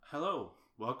Hello,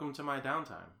 welcome to my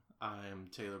downtime. I am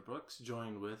Taylor Brooks,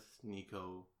 joined with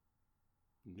Nico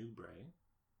Newbray.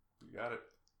 You got it.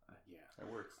 Yeah, it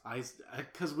works.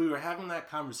 Because we were having that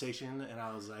conversation, and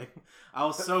I was like, I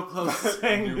was so close to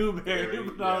saying Newberry,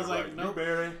 but I was like, nope,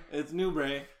 Newberry. It's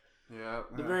Newbray. Yeah,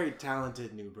 the very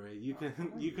talented Newbray. You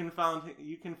can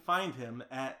find him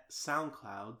at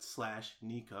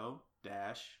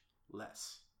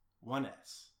SoundCloud/Nico-Less.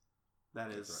 1S.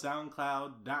 That is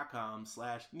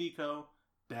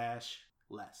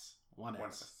SoundCloud.com/Nico-Less.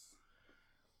 1S.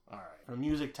 All right. For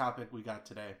music topic we got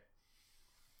today.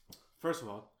 First of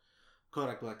all,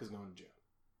 Kodak Black is going to jail.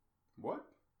 What?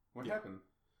 What happened?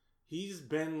 He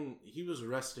was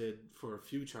arrested for a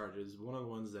few charges. One of the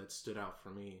ones that stood out for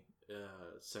me,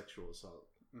 sexual assault.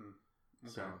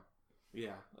 Okay. So,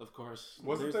 yeah, of course.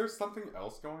 Wasn't there something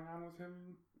else going on with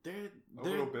him a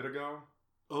little bit ago?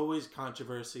 Always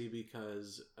controversy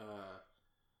because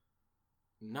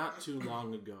not too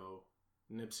long ago,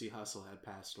 Nipsey Hussle had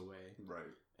passed away.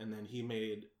 Right. And then he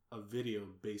made a video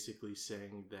basically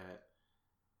saying that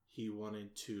he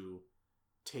wanted to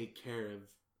take care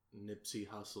of Nipsey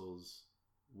Hussle's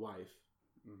wife.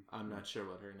 Mm-hmm. I'm not sure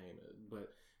what her name is,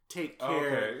 but take care.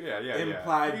 Okay. Yeah.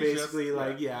 Implied basically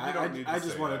I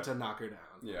just wanted to knock her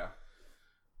down. Yeah.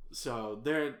 So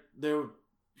there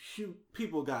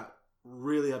people got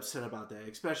really upset about that,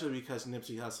 especially because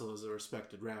Nipsey Hussle is a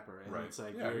respected rapper, and it's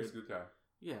like, he's a good guy.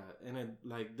 Yeah, and it,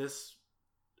 like, this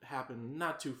happened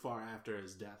not too far after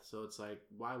his death, so it's like,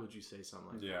 why would you say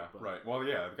something like that? Yeah, right. Well,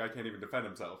 yeah, the guy can't even defend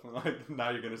himself. Like,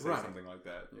 now you're gonna say something like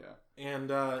that. Yeah.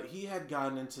 And he had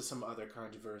gotten into some other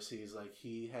controversies. Like,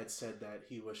 he had said that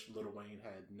he wished Lil Wayne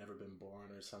had never been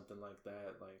born or something like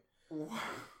that. Like, what?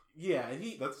 Yeah,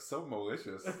 that's so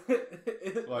malicious.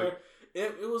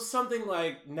 It was something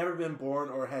like never been born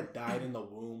or had died in the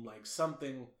womb, like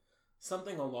something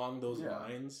along those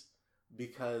lines.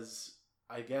 Because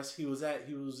I guess he was at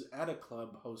a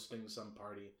club hosting some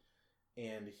party,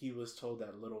 and he was told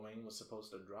that Lil Wayne was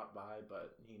supposed to drop by,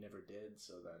 but he never did.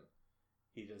 So then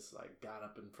he just like got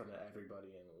up in front of everybody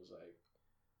and it was like,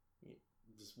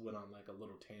 he just went on like a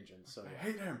little tangent. So I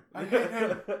hate him.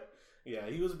 Yeah,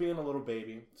 he was being a little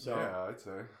baby. So yeah, I'd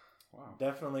say. Wow.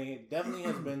 Definitely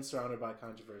has been surrounded by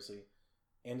controversy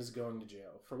and is going to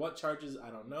jail. For what charges,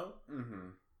 I don't know.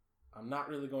 Mm-hmm. I'm not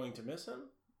really going to miss him.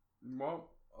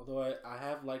 Well, although I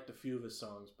have liked a few of his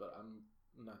songs, but I'm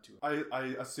not too.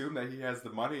 I assume that he has the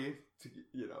money to,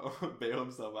 bail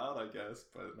himself out, I guess.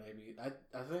 But maybe. I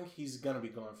think he's going to be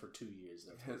gone for 2 years.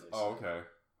 That's what they okay.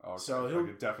 So he'll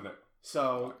get definite.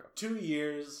 So 2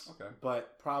 years, okay,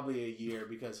 but probably a year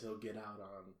because he'll get out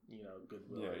on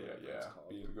goodwill. Yeah.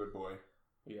 Being a good boy.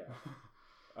 Yeah.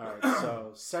 All right.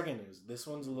 So second news. This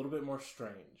one's a little bit more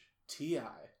strange.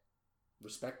 T.I.,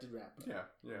 respected rapper. Yeah.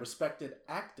 Respected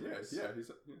activist. Yeah.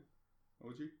 He's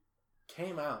OG.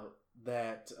 Came out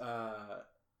that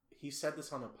he said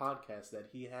this on a podcast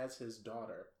that he has his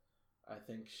daughter. I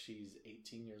think she's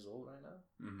 18 years old right now.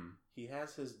 Mm-hmm. He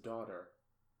has his daughter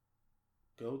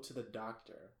go to the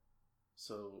doctor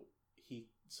so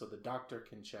the doctor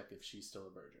can check if she's still a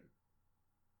virgin.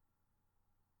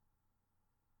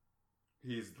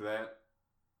 He's that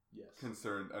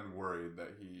concerned and worried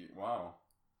that wow.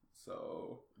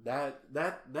 So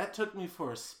that took me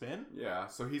for a spin. Yeah,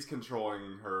 so he's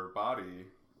controlling her body.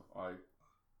 Like,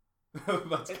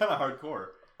 that's kind of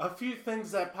hardcore. A few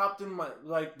things that popped in my,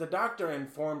 like, the doctor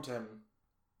informed him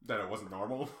that it wasn't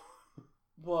normal.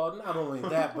 Well, not only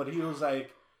that, but he was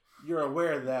like, you're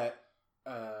aware that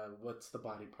what's the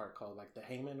body part called, like the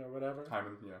hymen or whatever?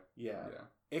 Hymen, yeah.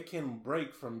 It can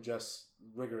break from just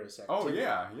rigorous activity.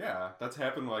 Oh, yeah. That's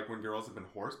happened like when girls have been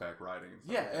horseback riding.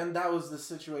 And that was the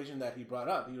situation that he brought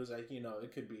up. He was like,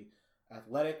 it could be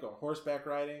athletic or horseback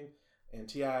riding. And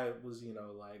T.I. was,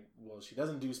 like, well, she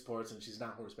doesn't do sports and she's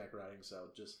not horseback riding,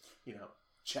 so just,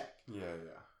 check.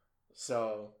 Yeah.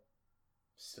 So,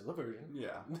 still a virgin.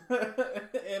 Yeah.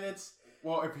 And it's...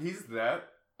 Well, if he's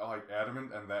that, like,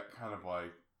 adamant and that kind of,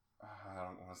 like, I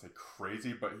don't want to say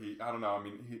crazy, but I don't know, I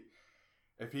mean,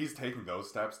 if he's taking those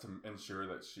steps to ensure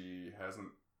that she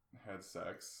hasn't had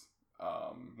sex,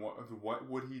 what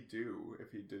would he do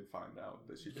if he did find out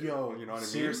that she did? Yo, you know what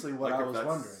seriously, I mean? what I was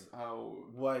wondering.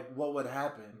 What would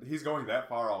happen? He's going that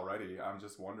far already. I'm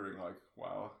just wondering, like,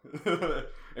 wow.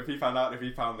 if he found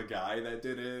the guy that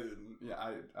did it, and,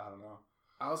 I don't know.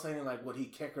 I was thinking, like, would he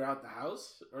kick her out the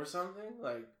house or something?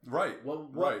 Like, right.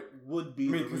 What would be? I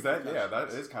mean, because that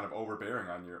is kind of overbearing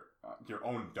on your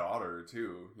own daughter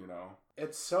too.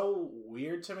 It's so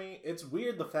weird to me. It's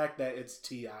weird the fact that it's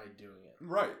T.I. doing it.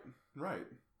 Right.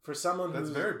 For someone that's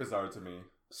very bizarre to me.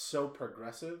 so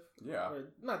progressive. Yeah.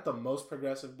 Or not the most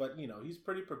progressive, but, you know, he's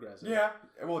pretty progressive. Yeah.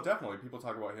 Well, definitely. People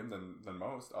talk about him than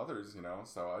most others, you know,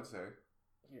 so I'd say.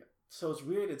 Yeah. So it's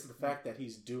weird. It's the fact that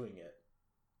he's doing it.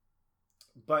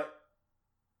 But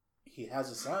he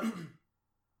has a son.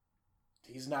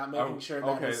 He's not making sure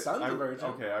that his son's a virgin.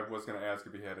 Okay, I was going to ask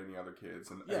if he had any other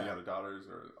kids and any other daughters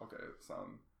or,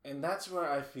 son. And that's where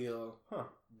I feel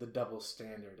the double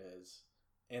standard is.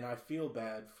 And I feel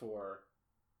bad for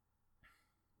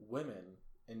women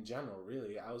in general,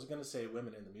 really. I was going to say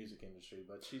women in the music industry,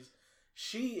 but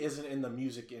she isn't in the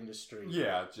music industry.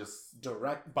 Yeah, just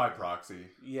direct by proxy.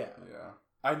 Yeah. Yeah.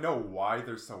 I know why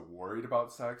they're so worried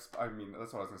about sex. I mean,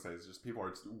 that's what I was going to say. Is just people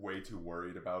are way too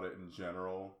worried about it in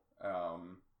general.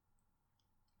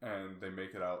 And they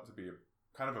make it out to be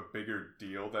kind of a bigger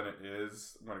deal than it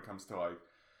is when it comes to, like,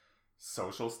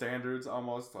 social standards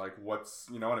almost. Like, what's,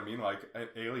 you know what I mean? Like,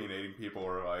 alienating people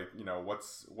or, like, you know,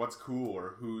 what's cool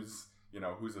or who's, you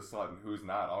know, who's a slut and who's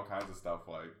not. All kinds of stuff.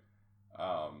 Like,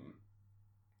 I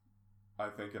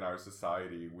think in our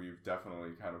society, we've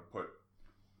definitely kind of put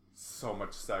so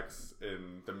much sex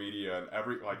in the media and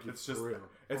it's just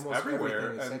it's almost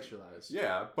everywhere and sexualized.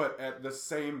 Yeah, but at the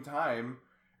same time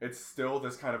it's still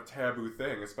this kind of taboo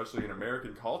thing, especially in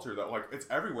American culture, that like it's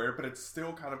everywhere, but it's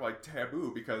still kind of like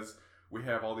taboo because we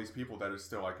have all these people that are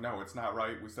still like, no, it's not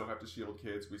right. We still have to shield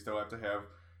kids. We still have to have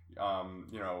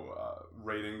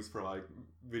ratings for like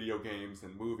video games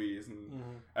and movies and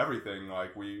everything.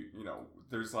 Like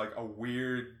there's like a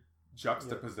weird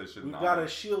juxtaposition. We've got to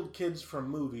shield kids from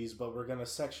movies, but we're gonna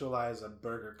sexualize a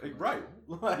burger commercial.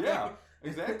 Right. Yeah,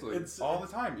 exactly. It's all the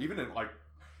time. Even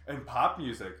in pop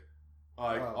music,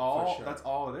 sure. That's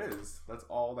all it is. That's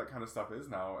all that kind of stuff is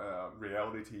now.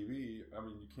 Reality TV. I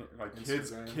mean, you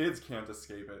can't kids can't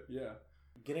escape it. Yeah.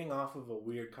 Getting off of a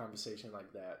weird conversation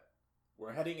like that,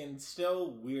 we're heading in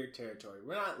still weird territory.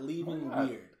 We're not leaving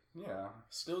weird. Yeah.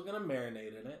 Still gonna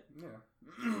marinate in it.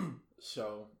 Yeah.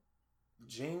 So,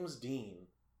 James Dean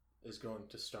is going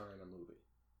to star in a movie.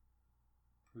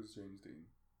 Who's James Dean?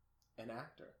 An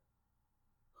actor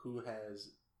who has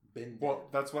been dead. Well,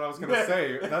 that's what I was going to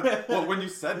say. Well, when you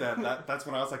said that's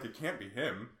when I was like, it can't be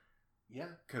him. Yeah.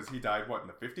 Because he died, in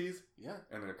the 50s? Yeah.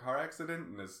 And in a car accident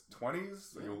in his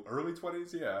 20s? Yeah. Early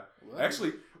 20s? Yeah. Well,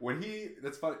 actually,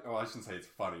 that's funny. Well, I shouldn't say it's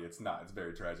funny. It's not. It's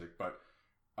very tragic. But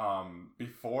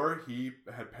before he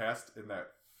had passed in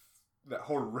that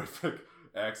horrific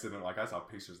accident, like I saw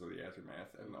pictures of the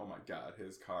aftermath, and oh my god,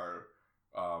 his car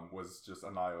was just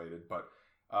annihilated. But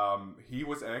he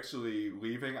was actually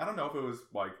leaving. I don't know if it was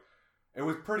it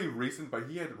was pretty recent, but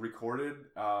he had recorded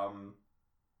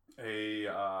a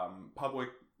public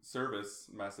service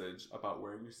message about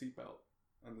wearing your seatbelt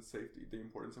and the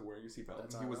importance of wearing your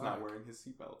seatbelt. And he was not wearing his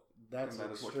seatbelt. That's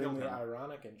extremely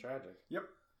ironic and tragic. Yep.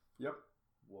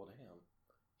 Well, damn.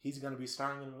 He's going to be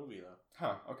starring in a movie, though.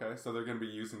 Huh, okay. So they're going to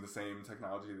be using the same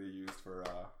technology they used for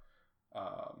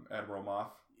Admiral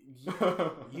Moth.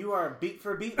 You are beat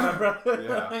for beat, my brother.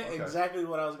 Yeah, okay. Exactly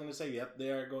what I was going to say. Yep, they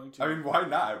are going to... I mean, why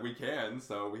not? We can.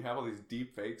 So we have all these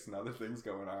deep fakes and other things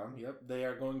going on. Yep, they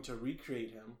are going to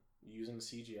recreate him using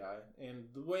CGI. And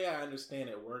the way I understand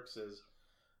it works is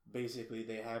basically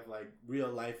they have,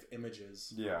 real-life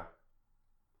images. Yeah.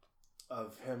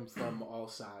 Of him from all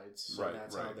sides. So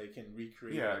that's how they can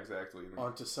recreate exactly.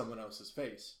 onto someone else's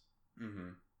face.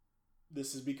 Mm-hmm.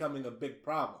 This is becoming a big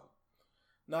problem.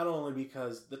 Not only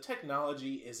because the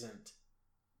technology isn't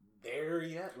there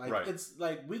yet. It's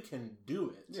we can do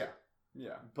it.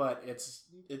 Yeah. But it's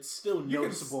still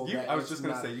noticeable I was just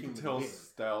going to say, you can tell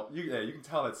you can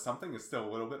tell that something is still a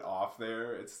little bit off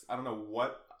there. I don't know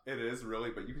what it is really,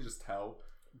 but you can just tell.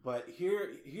 But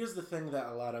here's the thing that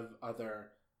a lot of other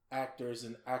actors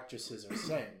and actresses are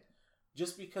saying.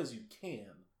 Just because you can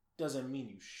doesn't mean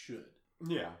you should.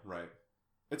 Yeah, right.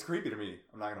 It's creepy to me.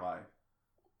 I'm not gonna lie.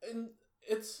 And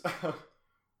it's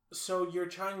so you're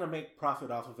trying to make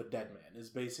profit off of a dead man is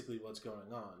basically what's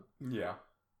going on. Yeah,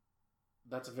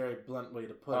 that's a very blunt way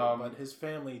to put it. But his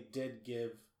family did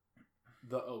give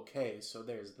the okay, so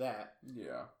there's that.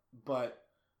 Yeah. But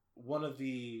one of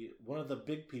the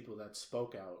big people that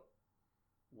spoke out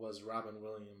was Robin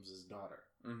Williams' daughter.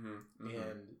 Mm-hmm.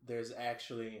 And there's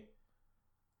actually,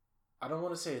 I don't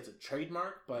want to say it's a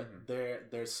trademark, but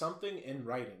there's something in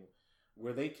writing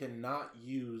where they cannot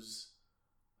use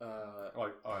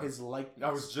his likeness.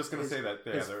 I was just going to say that.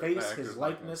 Yeah, his face, his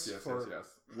likeness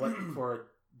for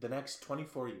the next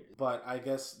 24 years. But I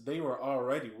guess they were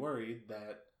already worried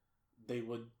that they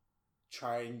would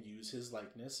try and use his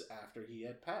likeness after he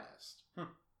had passed.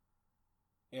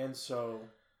 And so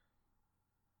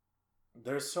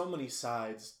there's so many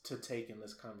sides to take in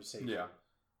this conversation. Yeah.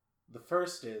 The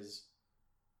first is,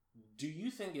 do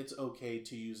you think it's okay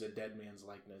to use a dead man's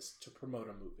likeness to promote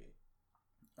a movie?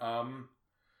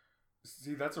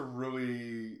 See, that's a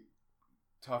really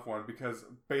tough one because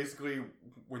basically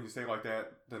when you say it like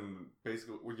that, then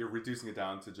basically you're reducing it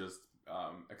down to just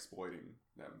exploiting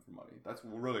them for money. That's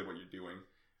really what you're doing.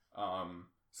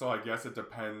 So I guess it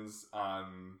depends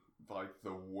on like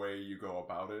the way you go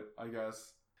about it, I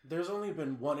guess. There's only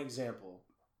been one example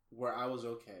where I was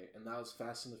okay, and that was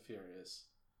Fast and the Furious.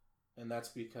 And that's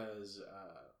because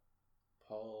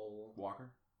Paul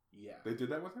Walker? Yeah. They did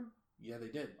that with him? Yeah, they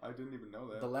did. I didn't even know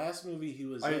that. The last movie he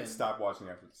was in... I stopped watching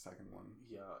after the second one.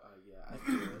 Yeah, I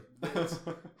feel it.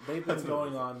 They've been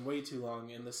going on way too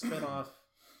long, and the spinoff,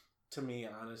 to me,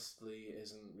 honestly,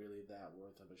 isn't really that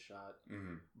worth of a shot.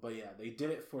 Mm-hmm. But yeah, they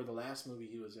did it for the last movie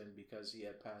he was in because he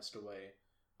had passed away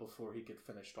before he could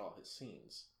finish all his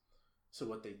scenes. So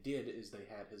what they did is they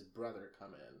had his brother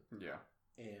come in. Yeah.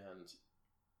 And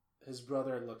his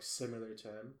brother looks similar to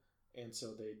him, and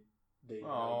so they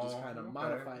just kind of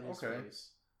modified his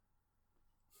face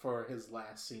for his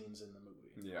last scenes in the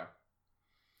movie. Yeah.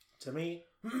 To me,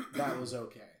 that was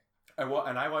okay.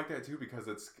 And I like that too because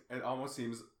it almost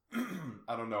seems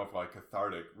I don't know if like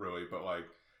cathartic really, but like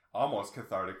almost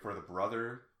cathartic for the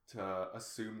brother to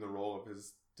assume the role of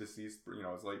his deceased,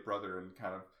 his late brother and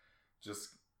kind of just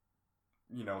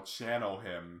channel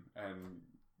him and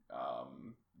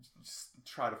just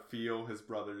try to feel his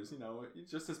brother's,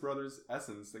 just his brother's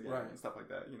essence again and stuff like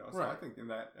that, So I think in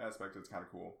that aspect it's kind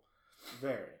of cool.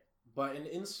 Very. But in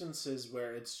instances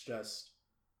where it's just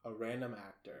a random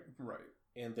actor. Right.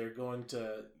 And they're going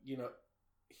to,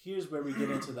 here's where we get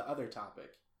into the other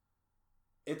topic.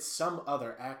 It's some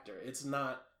other actor. It's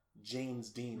not James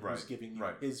Dean who's giving you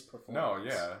his performance.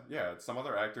 No, yeah. It's some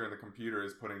other actor and the computer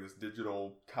is putting this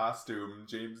digital costume,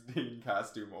 James Dean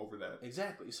costume over that.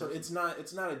 Exactly. So it's not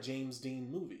a James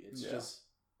Dean movie. It's just,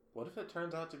 what if it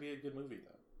turns out to be a good movie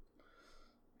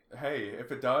though? Hey,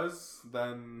 if it does,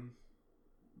 then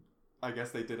I guess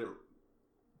they did it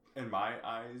in my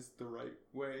eyes the right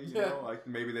way, you know? Like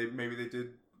maybe they did,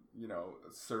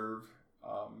 serve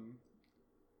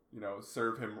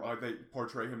serve him, they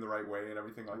portray him the right way and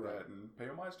everything like that and pay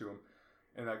homage to him.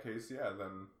 In that case,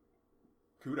 then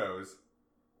kudos.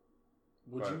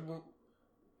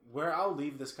 Where I'll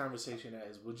leave this conversation at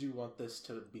is, would you want this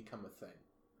to become a thing?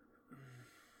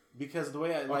 Because the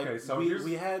way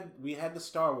we had the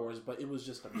Star Wars, but it was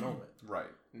just a moment. Right.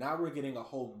 Now we're getting a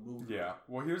whole movie. Yeah.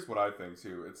 Well, here's what I think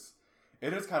too.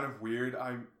 It is kind of weird.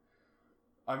 I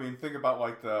mean, think about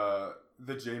like the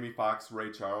Jamie Foxx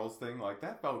Ray Charles thing. Like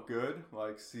that felt good.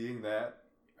 Like seeing that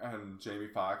and Jamie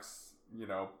Foxx,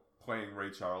 playing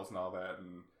Ray Charles and all that.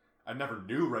 And I never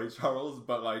knew Ray Charles,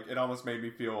 but like it almost made me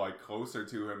feel like closer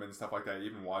to him and stuff like that.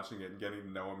 Even watching it and getting to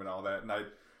know him and all that. And I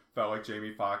felt like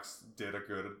Jamie Foxx did a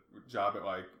good job at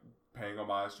like paying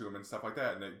homage to him and stuff like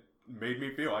that. And it made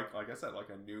me feel like I said, like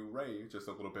I knew Ray just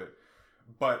a little bit.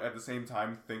 But at the same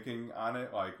time, thinking on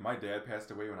it, like my dad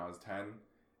passed away when I was 10.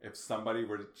 If somebody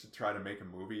were to try to make a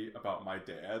movie about my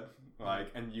dad, like,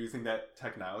 and using that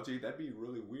technology, that'd be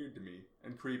really weird to me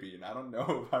and creepy. And I don't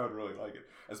know if I would really like it,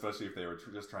 especially if they were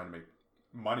just trying to make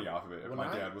money off of it. If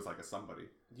my dad was like a somebody.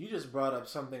 You just brought up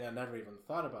something I never even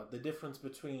thought about. The difference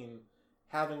between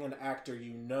having an actor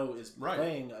is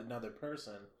playing another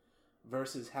person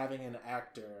versus having an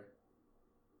actor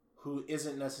who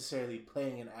isn't necessarily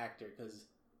playing an actor, because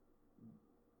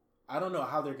I don't know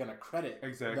how they're going to credit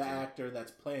the actor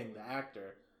that's playing the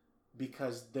actor,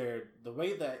 because the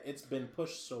way that it's been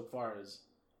pushed so far is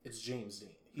it's James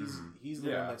Dean. He's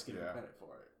the one that's getting credit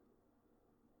for it.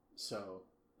 So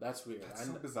that's weird. That's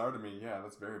so bizarre to me. Yeah,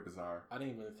 that's very bizarre. I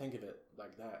didn't even think of it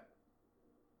like that.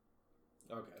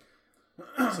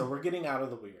 Okay. So we're getting out of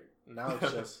the weird. Now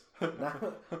it's just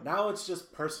now it's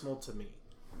just personal to me.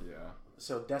 Yeah.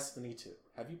 So Destiny 2.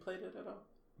 Have you played it at all?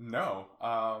 No.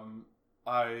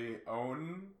 I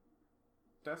own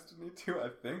Destiny 2, I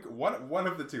think. One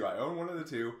of the two. I own one of the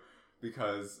two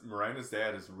because Miranda's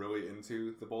dad is really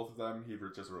into the both of them. He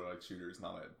just really likes shooters and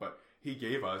all that. But he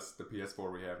gave us the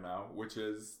PS4 we have now, which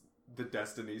is the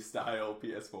Destiny style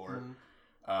PS4. Mm-hmm.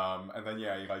 And then he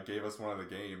like gave us one of the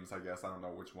games, I guess. I don't know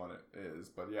which one it is,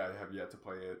 but I have yet to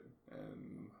play it,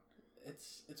 and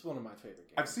it's one of my favorite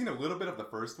games. I've seen a little bit of the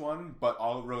first one, but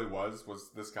all it really was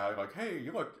this guy like, hey,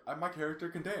 you look, my character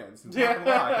can dance and talk and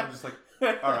rock. I'm just like,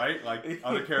 all right, like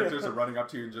other characters are running up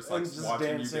to you and just like just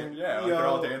watching dancing. You dance. Yeah, like they're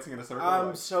all dancing in a circle.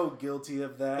 I'm so guilty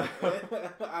of that.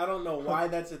 I don't know why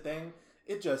that's a thing.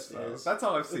 It just is. That's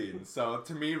all I've seen. So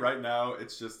to me, right now,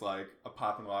 it's just like a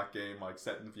pop and lock game, like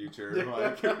set in the future,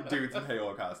 like dudes in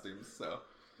Halo costumes. So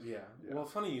Yeah. Well,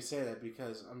 funny you say that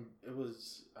because it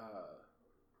was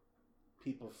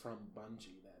people from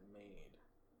Bungie that made.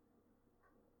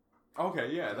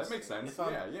 Okay, yeah, that makes sense.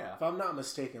 If I'm not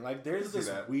mistaken, like there's this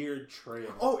weird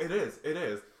trail. Oh, it is.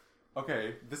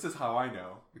 Okay, this is how I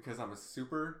know because I'm a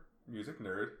super music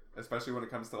nerd, especially when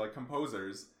it comes to like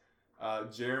composers.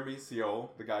 Jeremy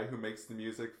Seol, the guy who makes the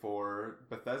music for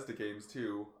Bethesda games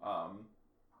too,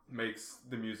 makes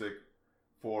the music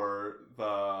for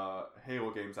the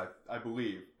Halo games. I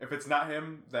believe. If it's not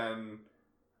him, then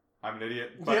I'm an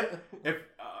idiot.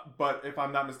 But if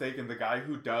I'm not mistaken, the guy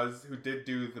who did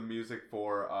do the music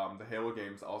for the Halo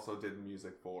games also did the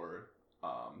music for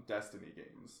Destiny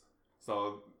games.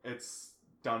 So it's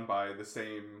done by the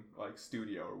same like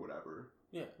studio or whatever.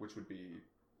 Yeah. Which would be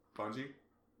Bungie?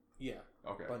 Yeah.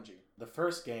 Okay. Bungie. The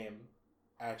first game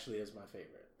actually is my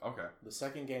favorite. Okay. The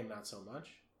second game not so much.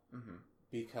 Mm-hmm.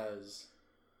 Because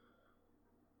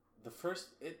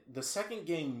the second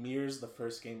game mirrors the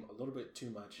first game a little bit too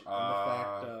much in the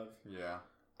fact of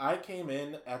I came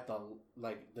in at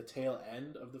the tail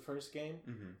end of the first game,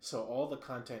 so all the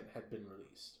content had been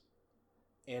released.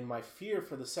 And my fear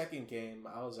for the second game,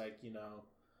 I was like,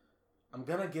 I'm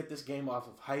gonna get this game off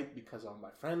of hype because all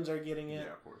my friends are getting it.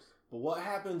 Yeah, of course. But what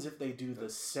happens if they do the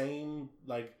same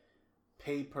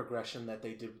pay progression that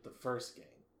they did with the first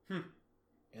game?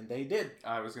 And they did.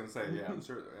 I was gonna say, yeah, I'm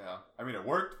sure. Yeah, I mean, it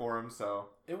worked for him, so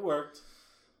it worked.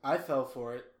 I fell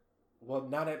for it. Well,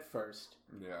 not at first.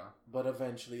 Yeah. But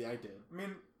eventually, I did. I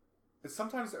mean,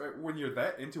 sometimes when you're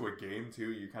that into a game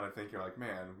too, you kind of think you're like,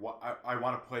 man, I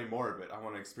want to play more of it. I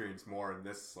want to experience more in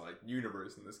this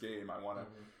universe in this game. I want to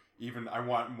I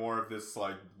want more of this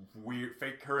weird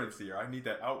fake currency, or I need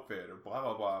that outfit, or blah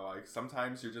blah blah. Like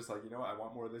sometimes you're just like, I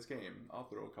want more of this game. I'll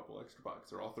throw a couple extra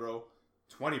bucks, or I'll throw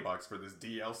 $20 for this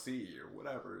DLC or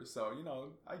whatever. So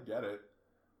I get it.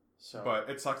 So, but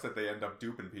it sucks that they end up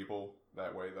duping people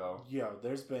that way, though. Yeah,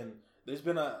 there's been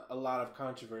a lot of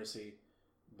controversy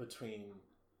between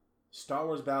Star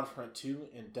Wars Battlefront 2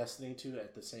 and Destiny 2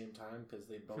 at the same time because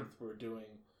they both were doing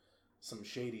some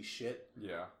shady shit.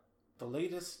 Yeah. The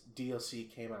latest DLC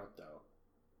came out though,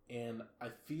 and I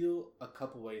feel a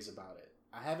couple ways about it.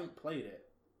 I haven't played it,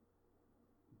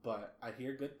 but I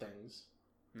hear good things.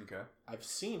 Okay. I've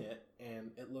seen it, and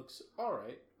it looks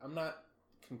alright. I'm not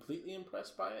completely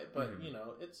impressed by it, but,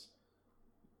 it's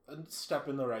a step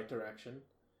in the right direction.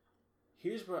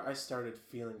 Here's where I started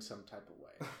feeling some type of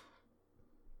way.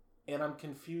 And I'm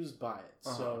confused by it.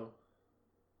 So,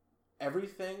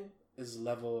 everything is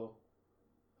level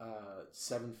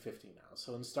 750 now.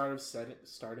 So, instead of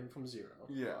starting from 0...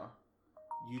 Yeah.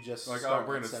 You just start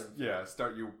we're gonna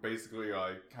start you basically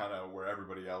kind of where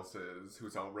everybody else is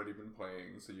who's already been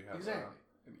playing, so you have an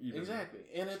even and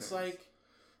chance. It's like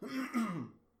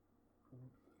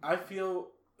I feel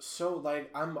so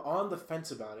I'm on the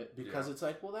fence about it because it's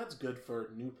well, that's good for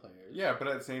new players. Yeah, but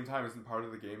at the same time, isn't part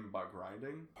of the game about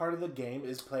grinding? Part of the game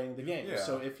is playing the game. Yeah.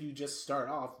 So if you just start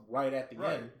off right at the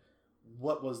end,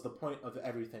 what was the point of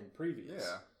everything previous?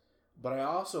 Yeah. But I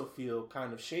also feel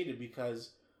kind of shaded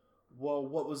because, well,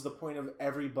 what was the point of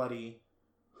everybody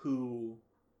who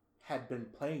had been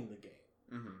playing the game?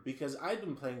 Mm-hmm. Because I've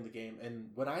been playing the game,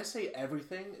 and when I say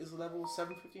everything is level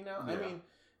 750 now, I mean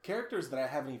characters that I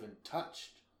haven't even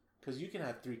touched. Because you can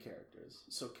have 3 characters.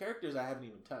 So characters I haven't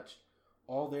even touched,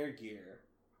 all their gear,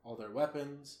 all their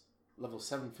weapons, level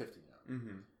 750 now.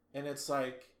 Mm-hmm. And it's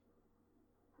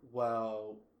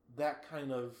well, that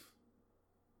kind of...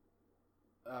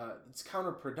 it's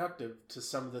counterproductive to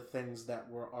some of the things that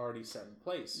were already set in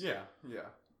place. Yeah.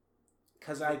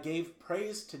 Because I gave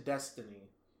praise to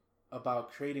Destiny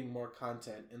about creating more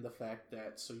content in the fact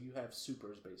that, so you have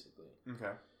supers, basically.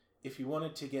 Okay. If you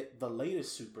wanted to get the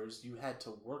latest supers, you had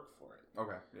to work for it.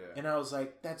 Okay, yeah. And I was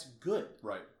like, that's good.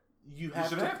 Right. You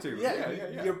should have to.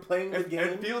 Yeah. You're playing the game.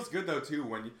 It feels good, though, too,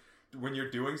 when you're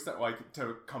doing stuff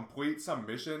to complete some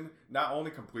mission, not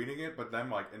only completing it, but then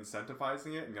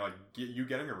incentivizing it and you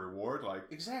getting a reward.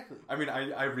 Exactly. I mean,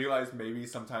 I realize maybe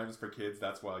sometimes for kids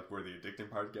that's where where the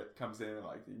addicting part comes in, and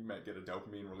you might get a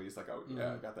dopamine release, I got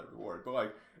that reward,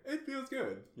 but it feels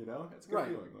good, it's a good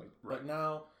feeling. But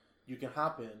now you can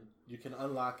hop in, you can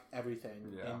unlock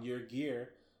everything, and your gear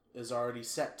is already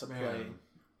set to play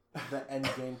the end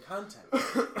game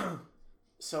content.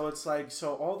 So it's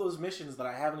so all those missions that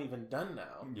I haven't even done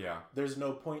now, there's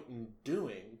no point in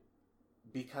doing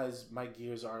because my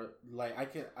gears are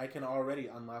I can already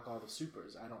unlock all the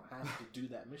supers. I don't have to do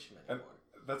that mission anymore.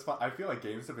 And that's fine. I feel like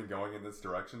games have been going in this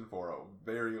direction for a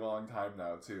very long time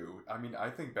now too. I mean, I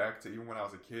think back to even when I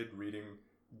was a kid reading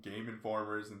Game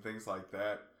Informers and things like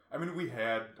that. I mean, we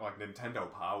had like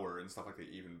Nintendo Power and stuff like that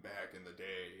even back in the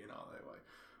day, you know,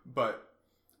 but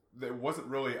it wasn't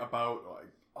really about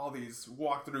like all these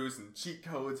walkthroughs and cheat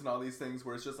codes and all these things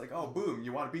where it's just like, oh, boom,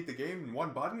 you want to beat the game in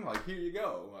one button? Like, here you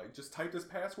go. Like, just type this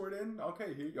password in.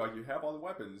 Okay, here you have all the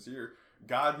weapons. You're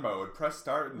God mode. Press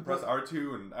start and press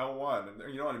R2 and L1.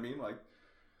 And you know what I mean? Like,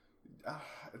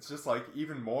 it's just like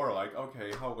even more like,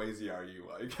 okay, how lazy are you?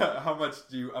 Like, how much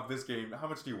do you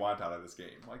want out of this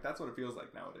game? Like, that's what it feels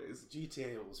like nowadays.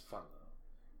 GTA was fun though.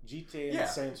 GTA and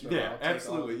Saints Row. Yeah,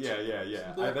 absolutely.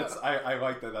 Yeah. I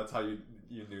like that. That's how you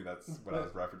knew that's what I was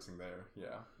referencing there.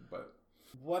 Yeah, but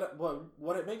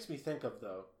what it makes me think of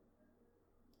though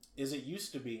is it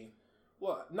used to be,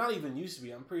 well, not even used to be.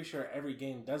 I'm pretty sure every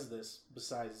game does this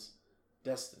besides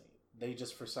Destiny. They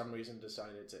just for some reason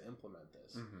decided to implement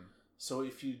this. Mm-hmm. So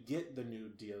if you get the new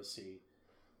DLC,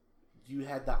 you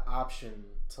had the option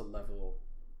to level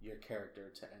your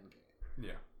character to endgame.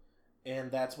 Yeah.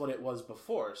 And that's what it was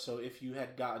before. So if you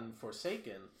had gotten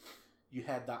Forsaken, you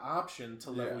had the option to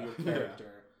level your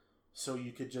character so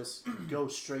you could just go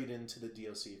straight into the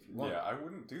DLC if you want. Yeah, I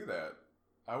wouldn't do that.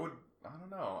 I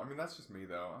don't know. I mean, that's just me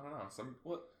though. I don't know.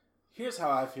 Well, here's how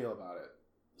I feel about it.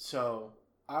 So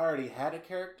I already had a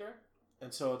character,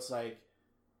 and so it's like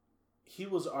he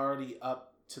was already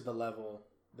up to the level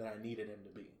that I needed him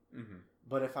to be. Mm-hmm.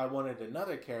 But if I wanted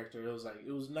another character,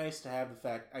 it was nice to have the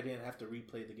fact I didn't have to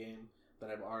replay the game that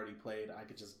I've already played. I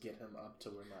could just get him up to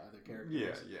where my other character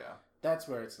is. Yeah. That's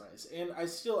where it's nice. And I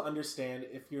still understand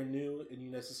if you're new and you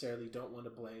necessarily don't want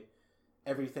to play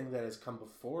everything that has come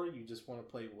before, you just want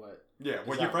to play what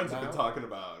your friends have been talking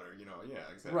about, or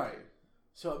exactly. Right.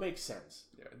 So it makes sense.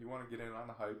 Yeah, you want to get in on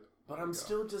the hype. But I'm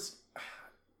still just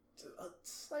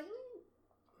slightly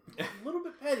a little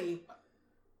bit petty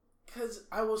because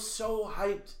I was so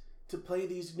hyped to play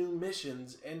these new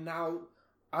missions, and now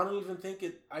I don't even think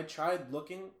it. I tried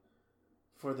looking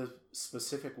for the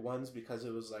specific ones because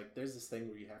it was like there's this thing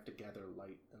where you have to gather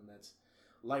light, and that's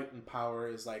light and power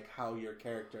is like how your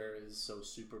character is so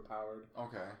super powered.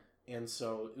 Okay. And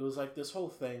so it was like this whole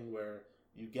thing where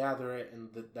you gather it, and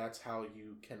that's how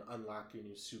you can unlock your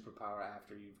new superpower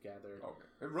after you've gathered. Okay.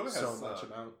 It really has so much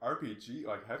amount RPG,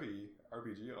 like heavy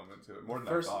RPG element to it, more than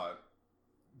I thought.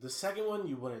 The second one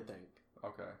you wouldn't think.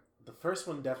 Okay. The first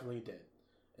one definitely did,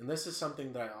 and this is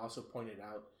something that I also pointed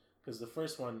out because the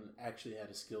first one actually had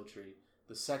a skill tree.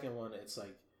 The second one, it's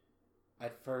like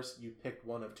at first you picked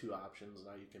one of two options.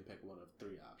 Now you can pick one of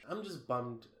three options. I'm just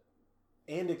bummed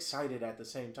and excited at the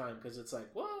same time because it's like,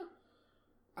 what?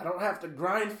 I don't have to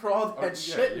grind for all that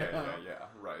shit now. Yeah,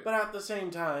 right. But at the same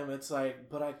time, it's like,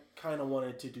 but I kind of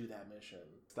wanted to do that mission.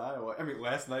 Style. I mean,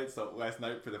 last night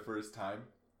for the first time,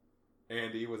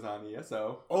 Andy was on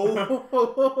ESO.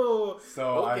 Oh!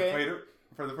 So okay. I played it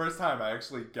for the first time. I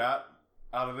actually got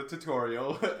out of the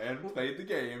tutorial and played the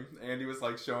game. Andy was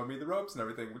like showing me the ropes and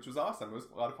everything, which was awesome. It was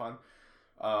a lot of fun.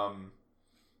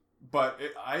 But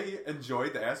I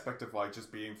enjoyed the aspect of like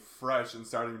just being fresh and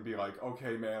starting to be like,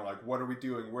 okay, man, like what are we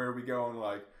doing? Where are we going?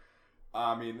 Like,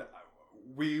 I mean,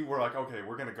 we were like, okay,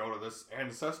 we're gonna go to this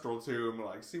ancestral tomb,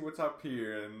 like see what's up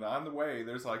here. And on the way,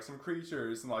 there's like some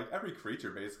creatures, and like every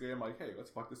creature basically, I'm like, hey, let's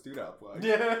fuck this dude up. Like,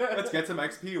 let's get some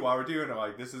XP while we're doing it.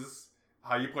 Like, this is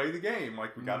how you play the game.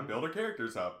 Like, we gotta build our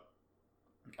characters up.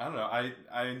 I don't know.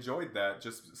 I enjoyed that,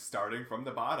 just starting from the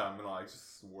bottom and like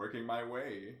just working my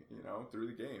way, through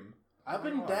the game. I've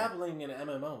been dabbling in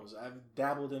MMOs. I've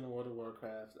dabbled in World of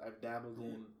Warcraft. I've dabbled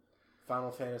in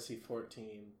Final Fantasy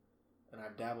 14, and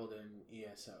I've dabbled in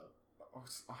ESO. Oh,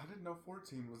 I didn't know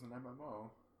 14 was an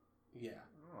MMO. Yeah.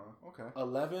 Oh, okay.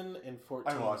 11 and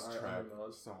 14 I lost track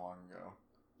MMOs. So long ago.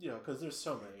 Yeah, because there's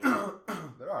so many.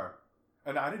 There are.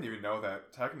 And I didn't even know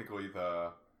that technically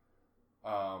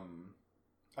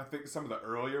I think some of the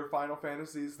earlier Final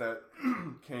Fantasies that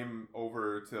came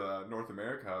over to North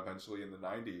America eventually in the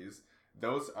 90s,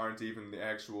 those aren't even the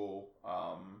actual,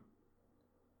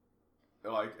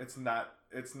 like, it's not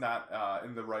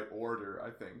in the right order, I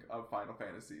think, of Final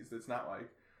Fantasies. It's not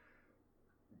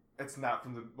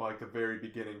from the very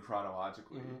beginning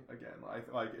chronologically. Mm-hmm. Again,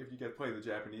 like if you get to play the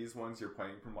Japanese ones, you're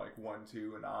playing from like 1,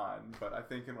 2 and on. But I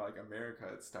think in like America,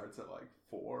 it starts at like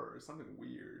 4 or something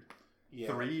weird. Yeah.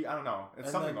 3, I don't know.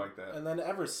 It's something like that. And then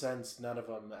ever since, none of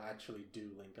them actually do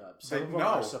link up. Some of them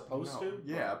are supposed to.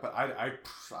 Yeah, but I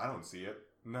don't see it.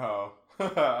 No.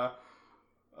 I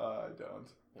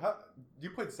don't. Yeah.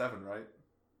 You played 7, right?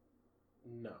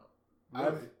 No.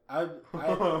 Really?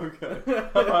 Okay.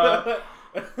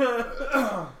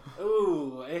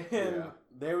 Ooh, and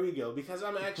there we go. Because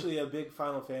I'm actually a big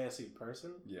Final Fantasy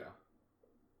person. Yeah.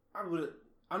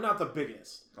 I'm not the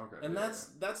biggest. Okay. And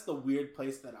that's the weird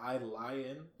place that I lie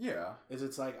in. Yeah. Is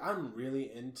it's like I'm really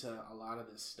into a lot of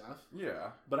this stuff.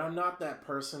 Yeah. But I'm not that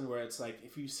person where it's like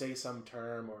if you say some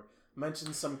term or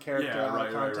mention some character out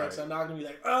of context, I'm not gonna be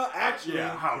like, actually,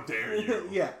 yeah, how dare you?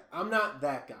 Yeah, I'm not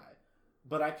that guy.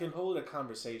 But I can hold a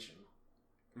conversation.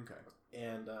 Okay.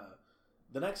 And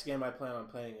the next game I plan on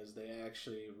playing is they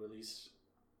actually released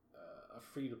a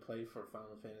free to play for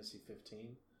Final Fantasy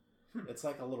 15. It's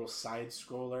like a little side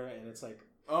scroller, and it's like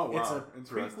it's a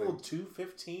prequel to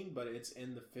 15, but it's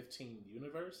in the 15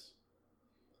 universe.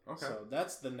 Okay. So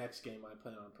that's the next game I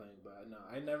plan on playing. But no,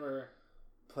 I never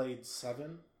played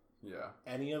 7. Yeah.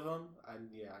 Any of them? I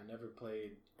never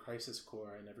played Crisis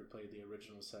Core. I never played the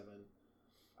original 7.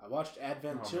 I watched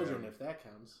Advent Children, if that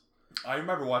counts. I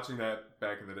remember watching that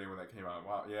back in the day when that came out.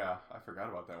 Wow, yeah, I forgot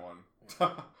about that one.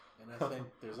 And I think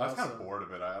there's I was kind of bored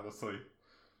of it, honestly.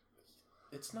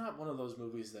 It's not one of those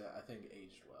movies that I think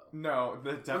aged well. No,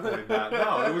 definitely not.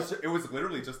 No, it was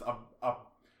literally just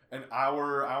an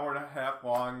hour and a half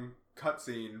long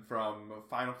cutscene from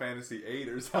Final Fantasy VIII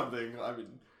or something. I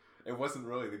mean, it wasn't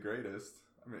really the greatest.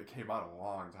 I mean, it came out a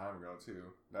long time ago too.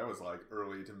 That was like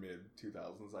early to mid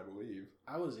 2000s, I believe.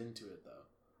 I was into it though.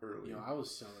 Early. I was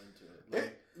so into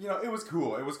it. Like, it was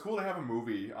cool. It was cool to have a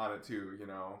movie on it too.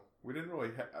 We didn't really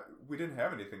we didn't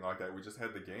have anything like that. We just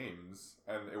had the games,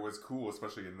 and it was cool,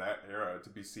 especially in that era, to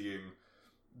be seeing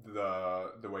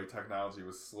the way technology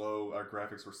was slow. Our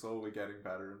graphics were slowly getting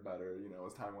better and better.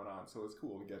 As time went on. So it's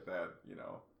cool to get that.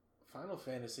 Final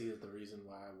Fantasy is the reason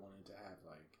why I wanted to have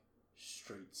like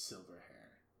straight silver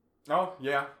hair. Oh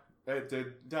yeah, it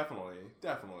did definitely.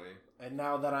 And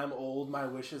now that I'm old, my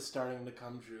wish is starting to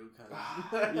come true. Kind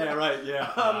of. Yeah, right.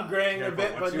 Yeah, I'm graying a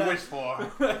bit, but you wish for.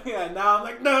 Yeah, now I'm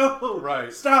like, no,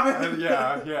 right, stop it.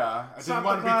 Yeah. I didn't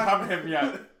want to become him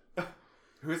yet.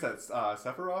 Who is that?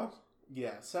 Sephiroth.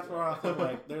 Yeah, Sephiroth. And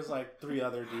like, there's like 3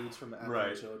 other dudes from the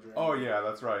Advent Children. Oh yeah,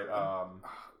 that's right.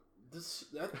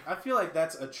 I feel like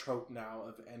that's a trope now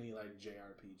of any like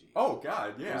JRPG. Oh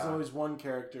god, yeah. There's always one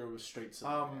character with straight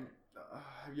silver hair.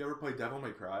 Have you ever played Devil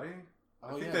May Cry?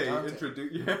 Oh, I think they Dante.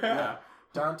 introduced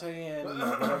Dante and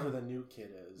whatever the new kid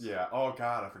is. Yeah. Oh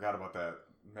god, I forgot about that.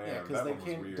 Man, yeah, because that one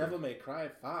was weird. Devil May Cry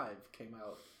 5 came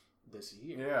out this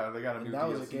year. Yeah, they got a new and that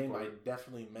DLC was a game for I it.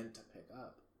 definitely meant to pick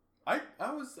up. I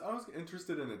was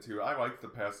interested in it too. I liked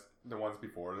the ones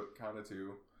before it kind of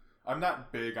too. I'm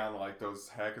not big on like those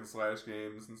hack and slash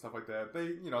games and stuff like that. They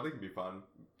they can be fun,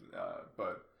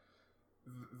 but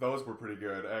those were pretty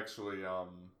good actually.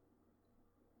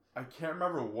 I can't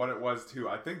remember what it was too.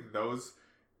 I think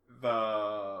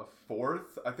the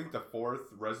fourth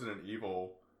Resident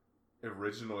Evil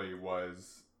originally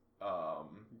was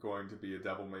going to be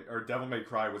Devil May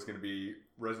Cry was going to be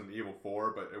Resident Evil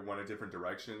 4, but it went a different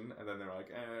direction, and then they're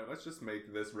like, let's just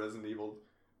make this Resident Evil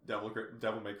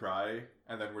Devil May Cry,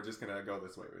 and then we're just going to go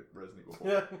this way with Resident Evil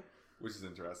 4, which is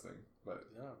interesting. But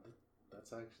yeah,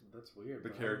 that's weird. The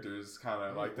characters kind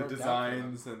of like the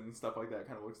designs and stuff like that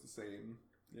kind of looks the same.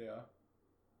 Yeah.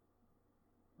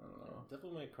 I don't know.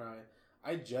 Devil May Cry.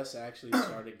 I just actually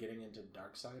started getting into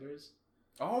Darksiders.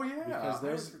 Oh yeah, because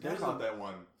there's that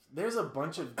one. There's a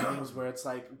bunch of games where it's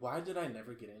like, why did I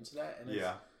never get into that? And it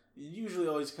usually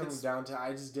always comes down to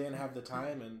I just didn't have the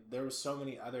time, and there were so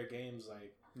many other games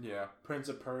like Prince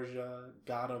of Persia,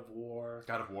 God of War.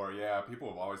 God of War, yeah. People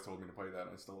have always told me to play that, and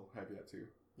I still have yet to.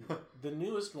 The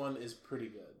newest one is pretty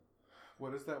good.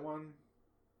 What is that one?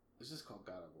 It's just called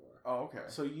God of War. Oh, okay.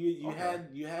 So you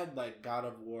had like God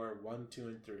of War 1, 2,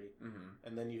 and 3,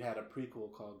 and then you had a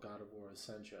prequel called God of War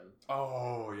Ascension.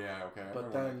 Oh yeah, okay.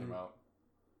 But then when that came out.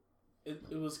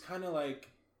 It was kind of like,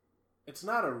 it's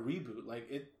not a reboot. Like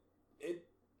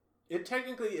it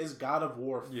technically is God of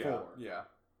War 4. Yeah.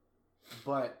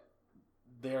 But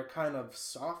they're kind of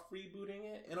soft rebooting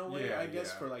it in a way, I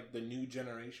guess, for like the new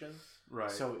generation.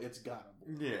 Right. So it's God of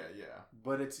War. Yeah.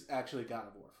 But it's actually God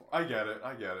of War 4. I get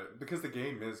it. Because the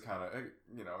game is kind of,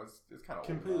 it's kind of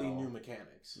completely new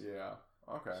mechanics. Yeah.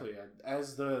 Okay. So yeah,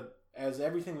 as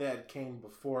everything that came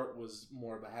before it was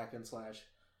more of a hack and slash,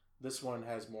 this one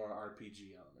has more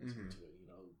RPG elements into it.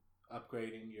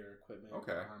 Upgrading your equipment,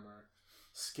 your armor,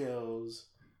 skills,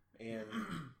 and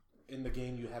in the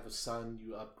game you have a son.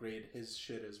 You upgrade his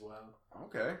shit as well.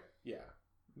 Okay. Yeah.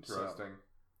 Interesting. So,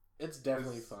 it's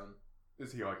definitely fun.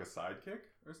 Is he like a sidekick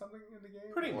or something in the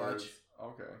game? Pretty much.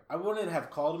 Okay. I wouldn't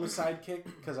have called him a sidekick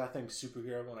because I think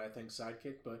superhero when I think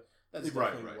sidekick, but that's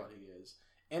definitely what he is.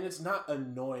 And it's not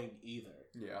annoying either.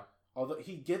 Yeah. Although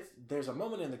there's a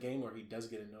moment in the game where he does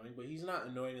get annoying, but he's not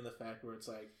annoying in the fact where it's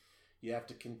like you have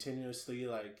to continuously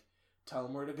like tell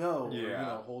him where to go,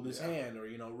 or hold his hand, or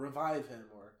revive him,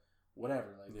 or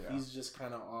whatever. Like he's just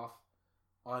kind of off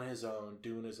on his own,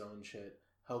 doing his own shit,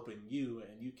 helping you,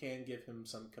 and you can give him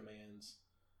some commands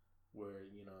where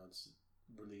it's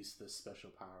release this special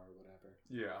power or whatever.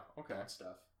 Yeah. Okay. And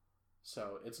stuff.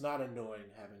 So it's not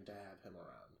annoying having to have him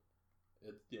around.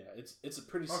 It's a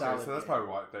pretty solid. Okay, so that's game. probably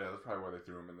why they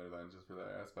threw him in there then, just for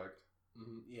that aspect.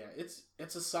 Mm-hmm. Yeah,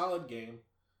 it's a solid game.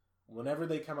 Whenever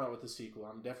they come out with a sequel,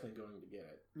 I'm definitely going to get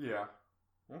it. Yeah.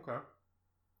 Okay.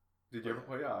 Did you ever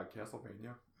play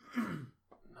Castlevania?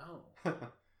 No.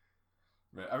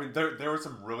 Man, I mean, there were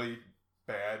some really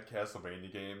bad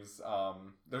Castlevania games.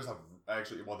 There's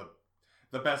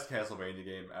the best Castlevania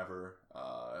game ever.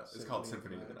 It's called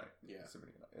Symphony of the Night. Yeah,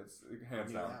 Symphony of the Night. It's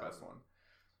hands down the best one.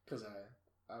 Because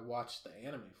I watched the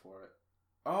anime for it.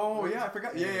 Oh yeah, I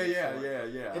forgot. Yeah.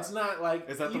 It's not like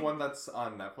is that the one that's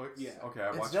on Netflix? Yeah. Okay, I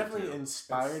watched it. It's definitely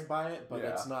inspired by it, but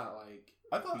it's not like.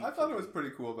 I thought it was pretty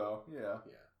cool though. Yeah.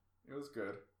 Yeah. It was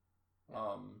good.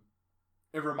 Yeah.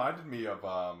 It reminded me of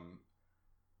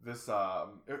this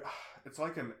it's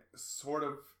like an sort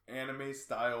of anime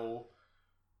style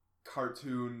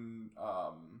cartoon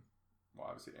well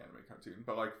obviously anime cartoon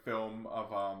but like film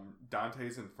of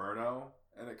Dante's Inferno,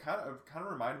 and it kind of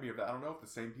reminded me of that. I don't know if the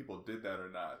same people did that or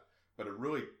not, but it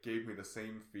really gave me the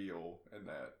same feel in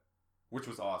that, which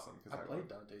was awesome. I played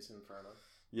Dante's Inferno.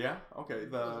 Yeah. Okay.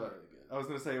 It was really good. I was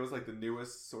gonna say it was like the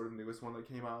newest one that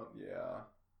came out. Yeah.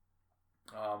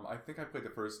 I think I played the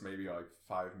first maybe like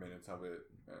 5 minutes of it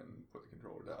and put the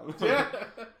controller down.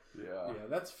 Yeah,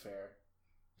 that's fair.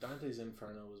 Dante's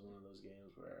Inferno was one of those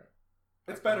games where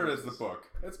it's better as the book.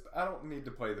 I don't need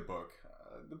to play the book.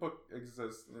 The book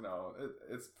exists,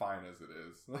 it's fine as it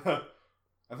is.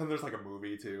 And then there's like a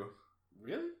movie too.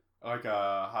 Really? Like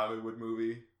a Hollywood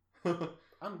movie.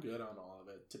 I'm good on all of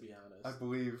it, to be honest. I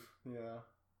believe, yeah.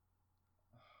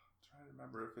 I'm trying to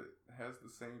remember if it has the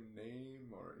same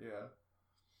name or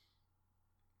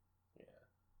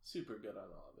super good on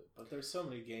all of it. But there's so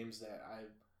many games that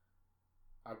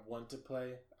I want to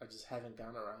play. I just haven't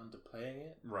gotten around to playing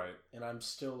it. Right. And I'm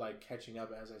still like catching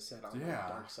up, as I said, on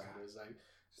Darksiders. Like,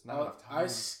 it's not enough time. I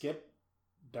skipped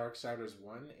Darksiders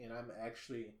 1 and I'm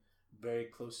actually very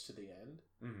close to the end.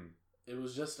 Mm-hmm. It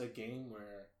was just a game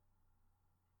where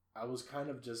I was kind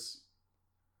of just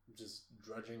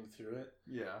drudging through it.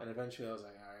 Yeah. And eventually I was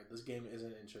like, alright, this game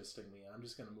isn't interesting me. I'm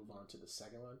just going to move on to the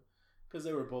second one. Because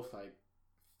they were both like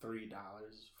 $3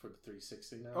 for the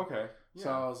 360 now. Okay. Yeah.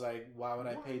 So I was like, why would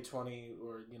I pay 20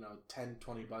 or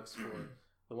 $10-20 for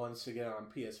the ones to get on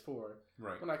PS4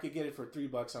 when I could get it for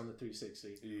 $3 on the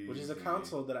 360, which is a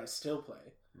console that I still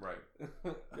play. Right.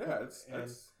 Yeah, it's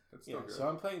still good. So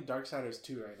I'm playing Darksiders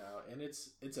 2 right now, and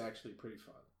it's actually pretty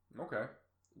fun. Okay.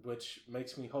 Which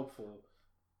makes me hopeful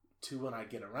to when I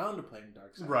get around to playing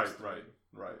Darksiders.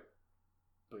 Right.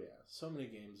 But yeah, so many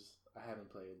games I haven't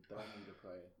played that I need to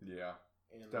play. Yeah.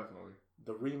 And definitely.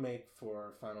 The remake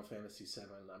for Final Fantasy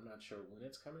VII, I'm not sure when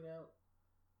it's coming out.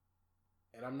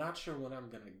 And I'm not sure when I'm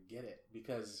going to get it,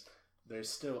 because there's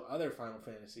still other Final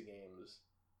Fantasy games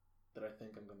that I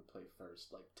think I'm going to play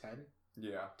first. Like 10?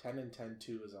 Yeah. 10 and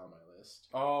 10-2 is on my list.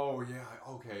 Oh, yeah.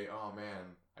 Okay. Oh,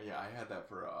 man. Yeah, I had that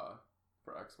for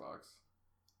Xbox.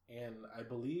 And I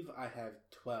believe I have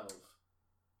 12.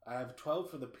 I have 12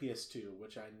 for the PS2,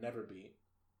 which I never beat.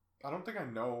 I don't think I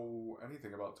know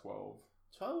anything about 12.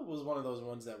 12 was one of those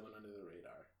ones that went under the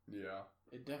radar. Yeah.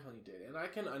 It definitely did. And I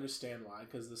can understand why,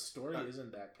 because the story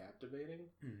isn't that captivating.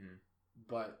 Mm-hmm.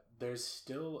 But there's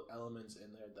still elements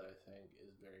in there that I think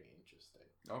is very interesting.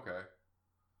 Okay.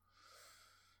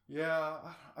 Yeah,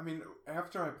 I mean,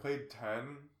 after I played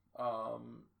 10, I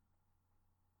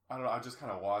don't know, I just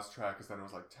kind of lost track, because then it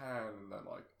was like 10, and then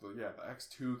like, the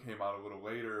X2 came out a little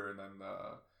later, and then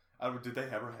did they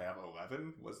ever have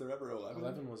 11? Was there ever 11?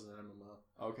 11 was an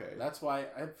MMO. Okay. That's why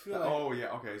I feel like... Oh,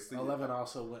 yeah, okay. So 11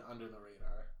 also went under the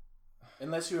radar.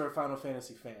 Unless you're a Final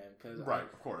Fantasy fan. Cause right,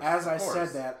 of course. As I said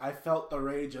that, I felt the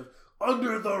rage of,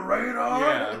 under the radar!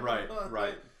 Yeah,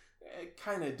 right. It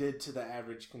kind of did to the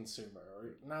average consumer. Or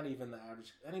not even the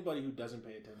average... Anybody who doesn't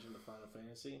pay attention to Final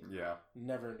Fantasy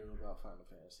never knew about Final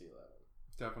Fantasy 11.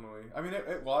 Definitely. I mean,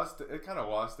 it kind of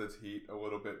lost its heat a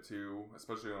little bit too,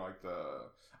 especially in like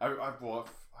I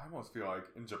almost feel like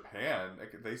in Japan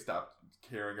they stopped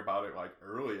caring about it like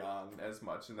early on as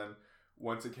much, and then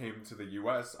once it came to the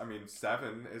US, I mean,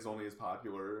 7 is only as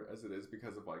popular as it is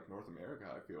because of like North America.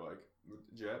 I feel like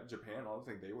Japan, I don't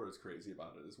think they were as crazy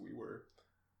about it as we were.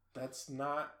 That's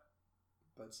not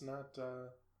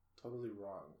totally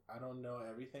wrong. I don't know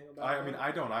everything about it. I mean,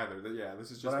 I don't either. Yeah,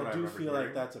 this is just but what I do remember feel hearing.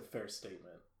 like that's a fair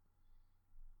statement.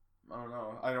 I don't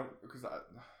know. I don't, because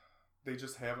they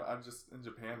just haven't. I'm just in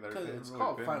Japan. Because it's really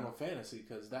called Final Fantasy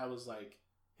because that was like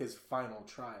his final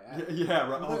try. Yeah.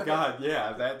 Right. Oh God.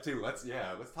 Yeah. That too. Let's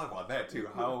talk about that too.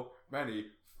 How many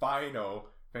Final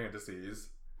Fantasies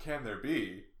can there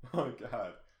be? Oh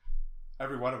God.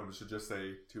 Every one of them should just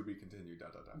say "to be continued." ...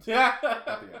 Yeah. At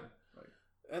the end.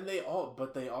 And they all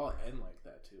end like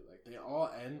that too. Like they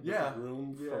all end with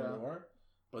room for more.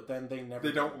 But then they never.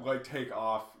 They don't like take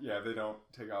off. Yeah, they don't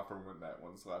take off from when that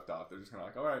one's left off. They're just kind of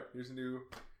like, all right, here's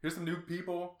some new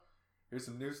people. Here's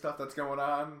some new stuff that's going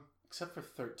on. Except for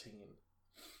 13.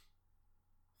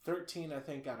 13, I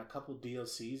think, got a couple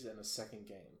DLCs and a second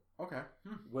game. Okay.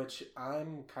 Which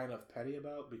I'm kind of petty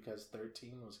about because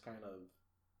 13 was kind of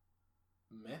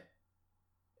meh.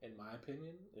 In my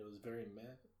opinion, it was very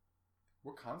meh.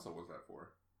 What console was that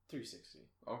for? 360.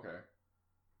 Okay.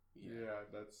 Yeah,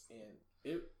 that's... And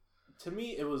it, to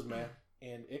me, it was meh.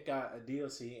 And it got a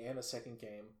DLC and a second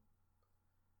game.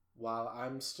 While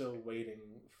I'm still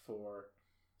waiting for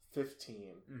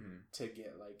 15 to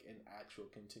get like an actual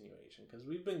continuation. Because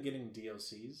we've been getting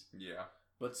DLCs. Yeah.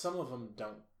 But some of them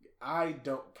don't. I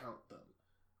don't count them.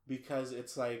 Because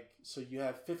it's like, so you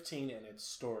have 15 and its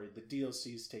story. The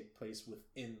DLCs take place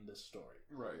within the story.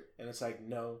 Right. And it's like,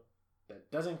 no,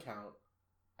 that doesn't count.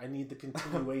 I need the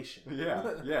continuation.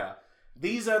 Yeah.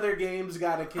 These other games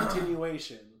got a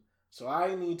continuation. So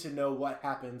I need to know what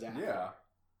happens after. Yeah.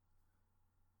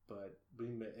 But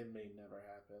it may never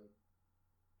happen.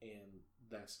 And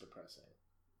that's depressing.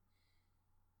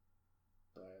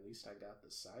 But at least I got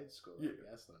the side scroll, I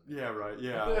guess. Yeah, right.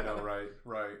 Yeah, I know,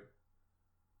 right.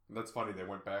 And that's funny, they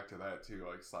went back to that too,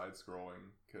 like side scrolling.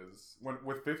 Because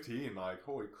with 15, like,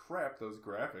 holy crap, those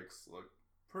graphics look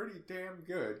pretty damn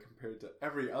good compared to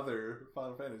every other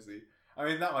Final Fantasy. I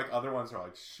mean, not like other ones are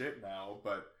like shit now,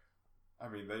 but I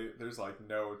mean, there's like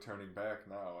no turning back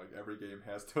now. Like every game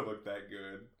has to look that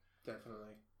good.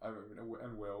 Definitely. I mean,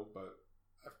 and will, but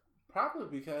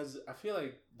probably because I feel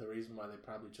like the reason why they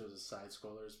probably chose a side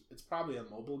scroller is it's probably a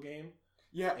mobile game.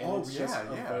 Yeah. And it's just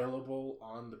available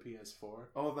on the PS4.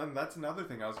 Oh, then that's another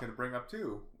thing I was going to bring up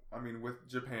too. I mean, with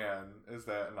Japan, is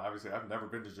that, and obviously I've never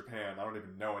been to Japan. I don't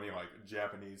even know any like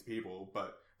Japanese people,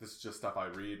 but this is just stuff I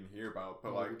read and hear about.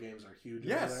 But mobile games are huge.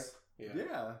 Yes. Over there.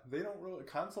 Yeah. They don't really.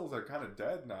 Consoles are kind of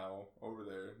dead now over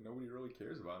there. Nobody really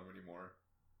cares about them anymore.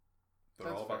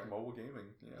 They're all about mobile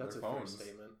gaming. Yeah, that's a fair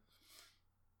statement.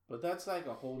 But that's like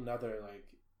a whole nother like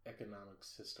economic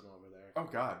system over there. Oh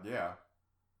God, yeah.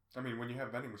 I mean, when you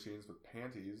have vending machines with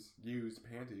used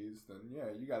panties, then yeah,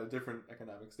 you got a different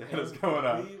economic status going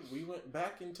on. We went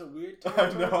back into weird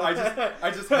territory. No,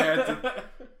 I just had to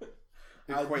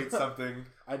equate something.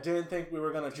 I didn't think we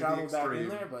were going to travel back in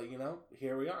there, but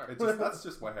here we are. That's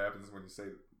just what happens when you say,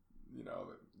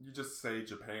 you just say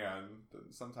Japan,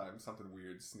 then sometimes something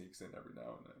weird sneaks in every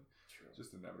now and then. True.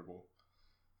 Just inevitable.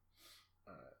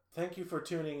 Thank you for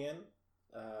tuning in.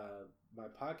 My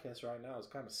podcast right now is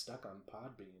kind of stuck on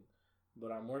Podbean,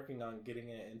 but I'm working on getting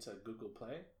it into Google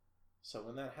Play. So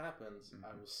when that happens,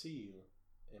 I will see you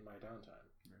in my downtime.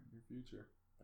 In your future.